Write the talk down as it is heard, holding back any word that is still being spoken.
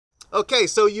Okay,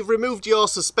 so you've removed your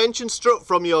suspension strut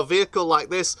from your vehicle like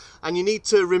this, and you need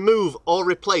to remove or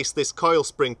replace this coil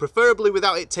spring, preferably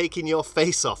without it taking your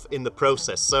face off in the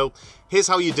process. So here's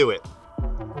how you do it.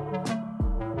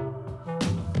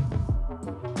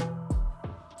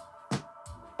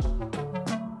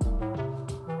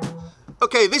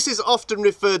 Okay, this is often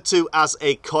referred to as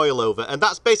a coilover, and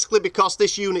that's basically because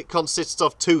this unit consists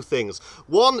of two things.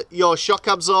 One, your shock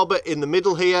absorber in the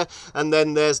middle here, and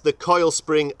then there's the coil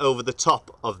spring over the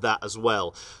top of that as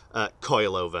well.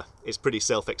 Coilover. It's pretty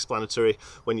self-explanatory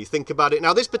when you think about it.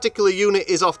 Now, this particular unit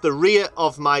is off the rear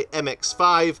of my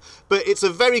MX5, but it's a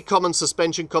very common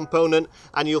suspension component,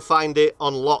 and you'll find it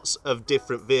on lots of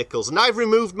different vehicles. And I've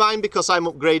removed mine because I'm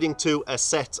upgrading to a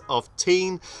set of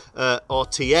TEN or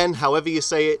TN, however you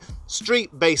say it,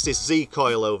 street basis Z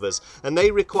coilovers, and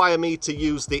they require me to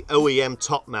use the OEM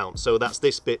top mount, so that's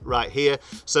this bit right here,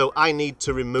 so I need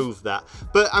to remove that.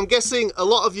 But I'm guessing a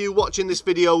lot of you watching this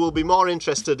video will be more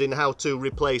interested in how to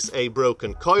replace a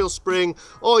broken coil spring,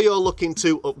 or you're looking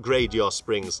to upgrade your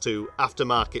springs to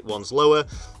aftermarket ones, lower,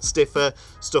 stiffer,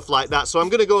 stuff like that. So I'm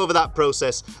going to go over that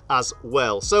process as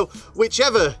well. So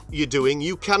whichever you're doing,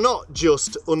 you cannot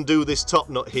just undo this top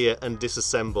nut here and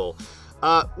disassemble.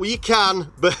 Well, you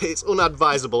can, but it's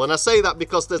unadvisable, and I say that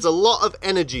because there's a lot of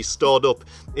energy stored up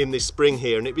in this spring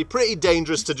here, and it'd be pretty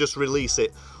dangerous to just release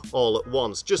it all at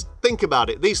once. Just think about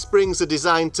it. These springs are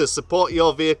designed to support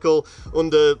your vehicle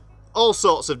under all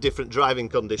sorts of different driving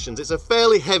conditions. It's a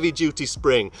fairly heavy duty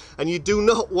spring, and you do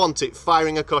not want it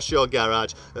firing across your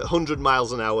garage at 100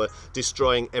 miles an hour,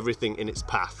 destroying everything in its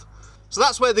path. So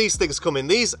that's where these things come in.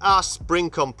 These are spring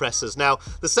compressors. Now,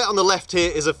 the set on the left here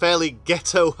is a fairly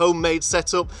ghetto homemade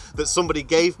setup that somebody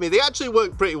gave me. They actually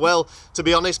work pretty well, to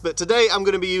be honest, but today I'm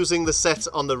going to be using the set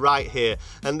on the right here.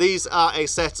 And these are a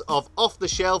set of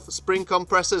off-the-shelf spring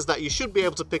compressors that you should be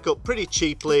able to pick up pretty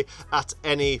cheaply at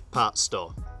any parts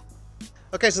store.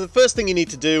 Okay, so the first thing you need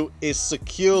to do is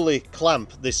securely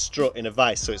clamp this strut in a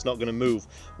vise so it's not going to move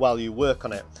while you work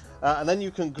on it. And then you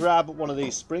can grab one of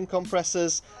these spring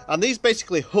compressors, and these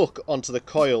basically hook onto the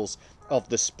coils of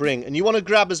the spring, and you want to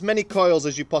grab as many coils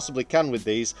as you possibly can with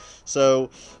these.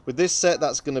 So with this set,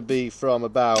 that's going to be from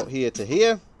about here to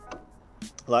here,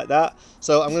 like that.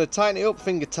 So I'm going to tighten it up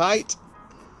finger tight.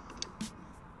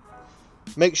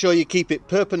 Make sure you keep it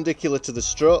perpendicular to the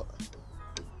strut,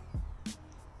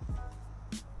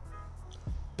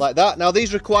 like that. Now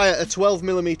these require a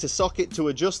 12mm socket to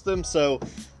adjust them, so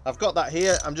I've got that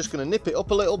here. I'm just going to nip it up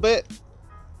a little bit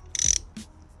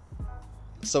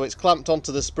so it's clamped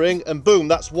onto the spring, and boom,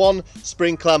 that's one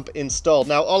spring clamp installed.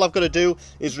 Now all I've got to do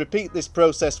is repeat this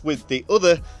process with the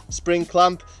other spring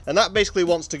clamp, and that basically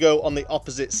wants to go on the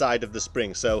opposite side of the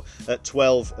spring, so at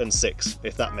 12 and 6,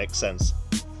 if that makes sense.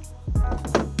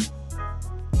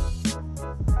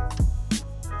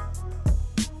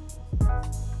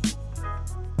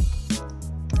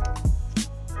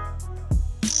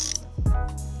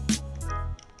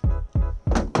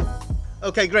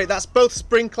 Okay, great, that's both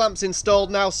spring clamps installed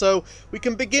now, so we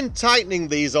can begin tightening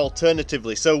these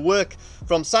alternatively. So work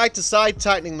from side to side,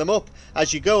 tightening them up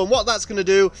as you go, and what that's going to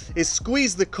do is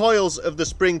squeeze the coils of the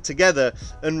spring together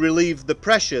and relieve the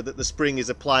pressure that the spring is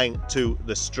applying to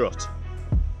the strut.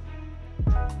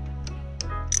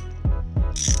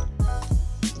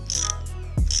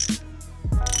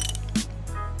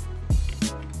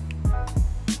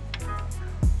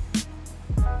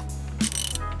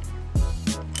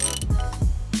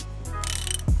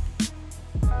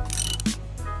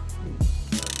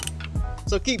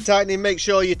 So keep tightening, make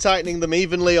sure you're tightening them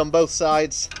evenly on both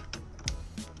sides.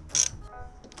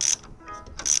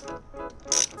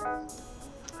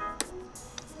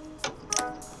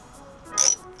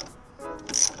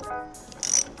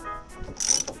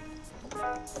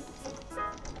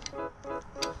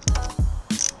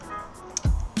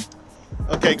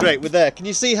 Okay, great, we're there. Can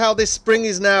you see how this spring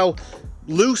is now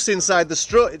loose inside the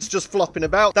strut? It's just flopping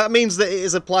about. That means that it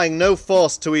is applying no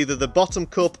force to either the bottom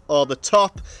cup or the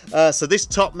top, so this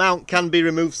top mount can be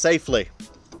removed safely.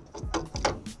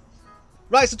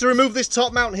 Right, so to remove this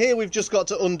top mount here, we've just got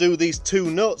to undo these two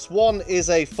nuts. One is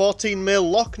a 14mm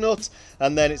lock nut,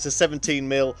 and then it's a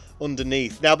 17mm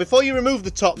underneath. Now, before you remove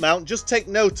the top mount, just take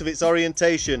note of its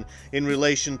orientation in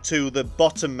relation to the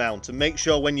bottom mount, and make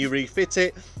sure when you refit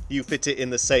it, you fit it in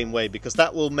the same way, because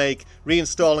that will make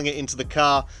reinstalling it into the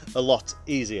car a lot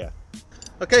easier.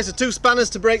 Okay, so two spanners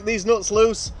to break these nuts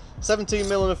loose,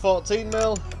 17mm and a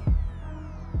 14mm.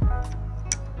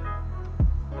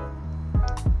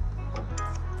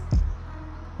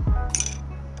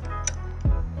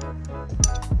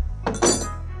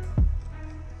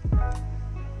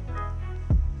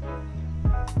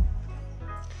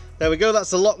 There we go, that's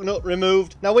the lock nut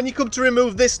removed. Now when you come to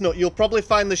remove this nut, you'll probably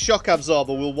find the shock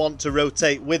absorber will want to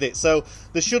rotate with it. So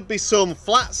there should be some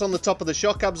flats on the top of the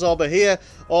shock absorber here,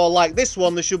 or like this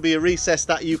one, there should be a recess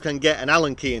that you can get an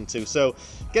Allen key into. So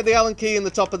get the Allen key in the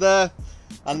top of there,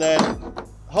 and then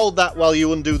hold that while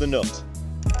you undo the nut.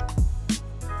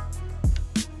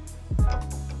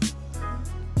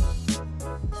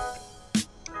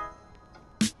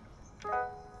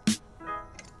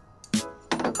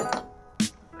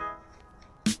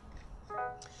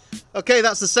 Okay,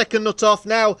 that's the second nut off.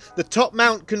 Now the top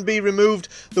mount can be removed.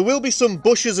 There will be some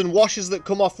bushes and washers that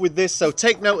come off with this, so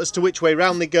take note as to which way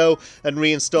round they go and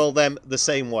reinstall them the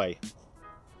same way.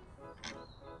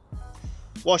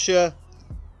 Washer,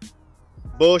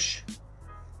 bush,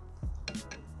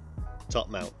 top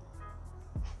mount.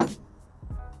 There's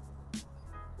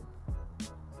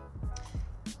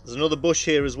another bush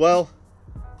here as well.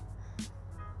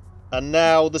 And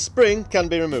now the spring can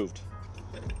be removed.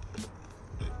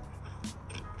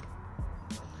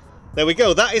 There we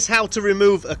go, that is how to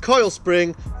remove a coil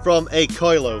spring from a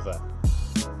coilover.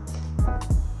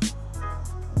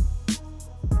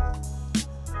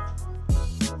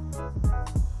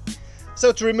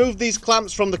 So to remove these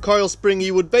clamps from the coil spring,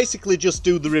 you would basically just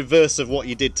do the reverse of what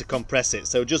you did to compress it.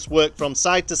 So just work from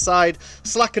side to side,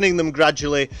 slackening them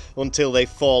gradually until they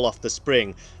fall off the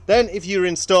spring. Then if you're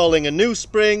installing a new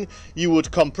spring, you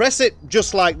would compress it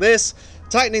just like this,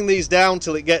 tightening these down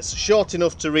till it gets short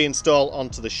enough to reinstall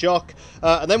onto the shock.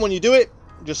 And then when you do it,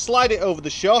 just slide it over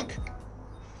the shock.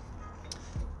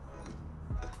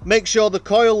 Make sure the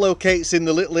coil locates in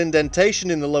the little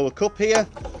indentation in the lower cup here.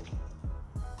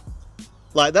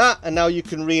 Like that, and now you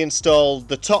can reinstall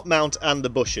the top mount and the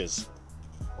bushes.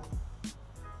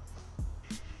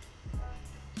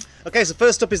 Okay, so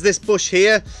first up is this bush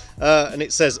here, and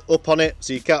it says up on it,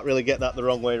 so you can't really get that the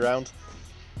wrong way around.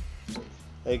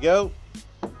 There you go.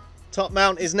 Top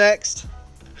mount is next.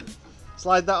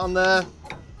 Slide that on there.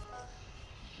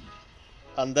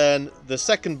 And then the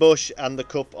second bush and the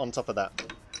cup on top of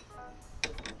that.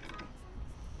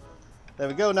 There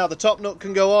we go, now the top nut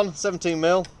can go on,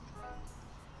 17mm.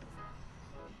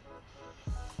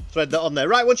 Thread that on there.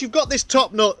 Right, once you've got this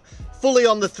top nut fully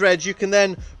on the threads, you can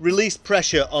then release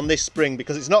pressure on this spring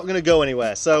because it's not going to go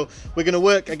anywhere. So we're going to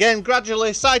work again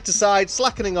gradually side to side,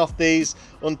 slackening off these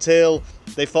until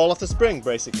they fall off the spring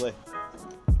basically.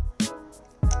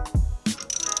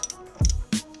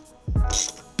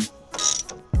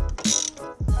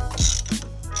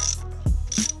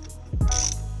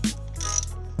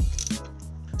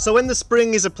 So when the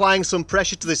spring is applying some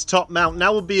pressure to this top mount,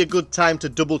 now would be a good time to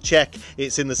double check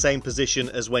it's in the same position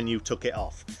as when you took it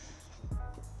off.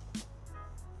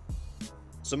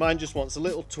 So mine just wants a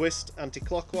little twist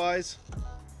anti-clockwise.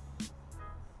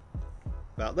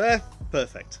 About there,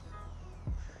 perfect.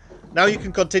 Now you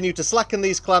can continue to slacken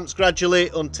these clamps gradually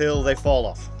until they fall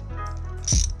off.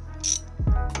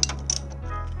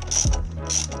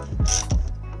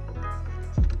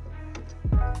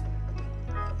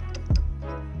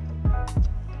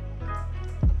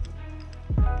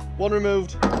 One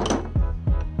removed.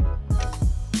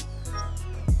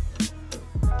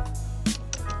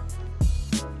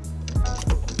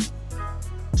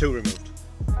 Two removed.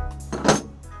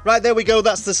 Right, there we go,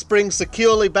 that's the spring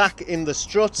securely back in the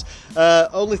strut.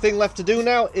 Only thing left to do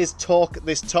now is torque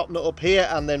this top nut up here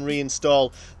and then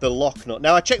reinstall the lock nut.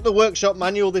 Now I checked the workshop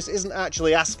manual, this isn't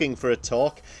actually asking for a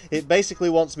torque. It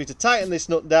basically wants me to tighten this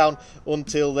nut down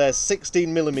until there's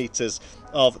 16mm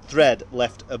of thread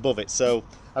left above it. So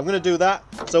I'm going to do that.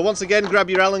 So once again, grab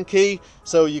your Allen key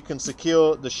so you can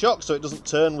secure the shock so it doesn't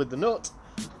turn with the nut,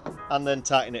 and then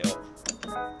tighten it up.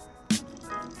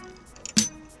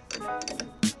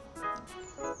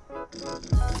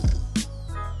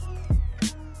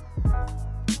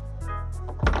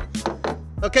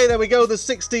 Okay, there we go, there's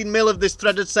 16mm of this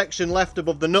threaded section left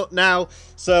above the nut now,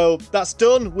 so that's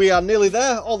done, we are nearly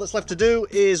there. All that's left to do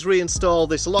is reinstall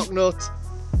this lock nut.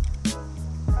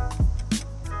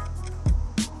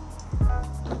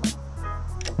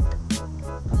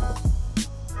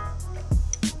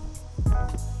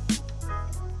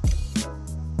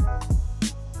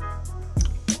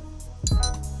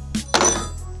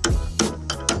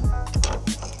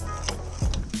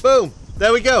 Boom!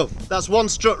 There we go. That's one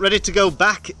strut ready to go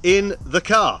back in the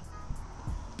car.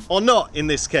 Or not in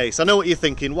this case. I know what you're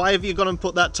thinking. Why have you gone and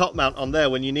put that top mount on there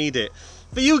when you need it?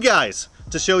 For you guys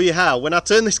to show you how. When I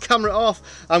turn this camera off,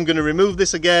 I'm going to remove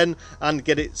this again and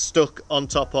get it stuck on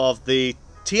top of the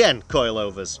TN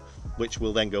coilovers, which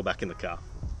will then go back in the car.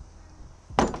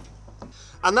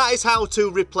 And that is how to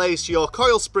replace your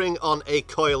coil spring on a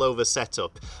coilover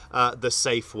setup the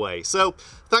safe way. So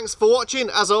thanks for watching.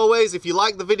 As always, if you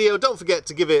like the video, don't forget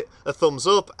to give it a thumbs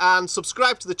up and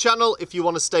subscribe to the channel if you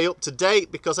want to stay up to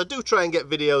date, because I do try and get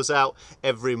videos out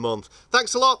every month.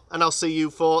 Thanks a lot, and I'll see you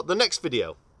for the next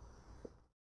video.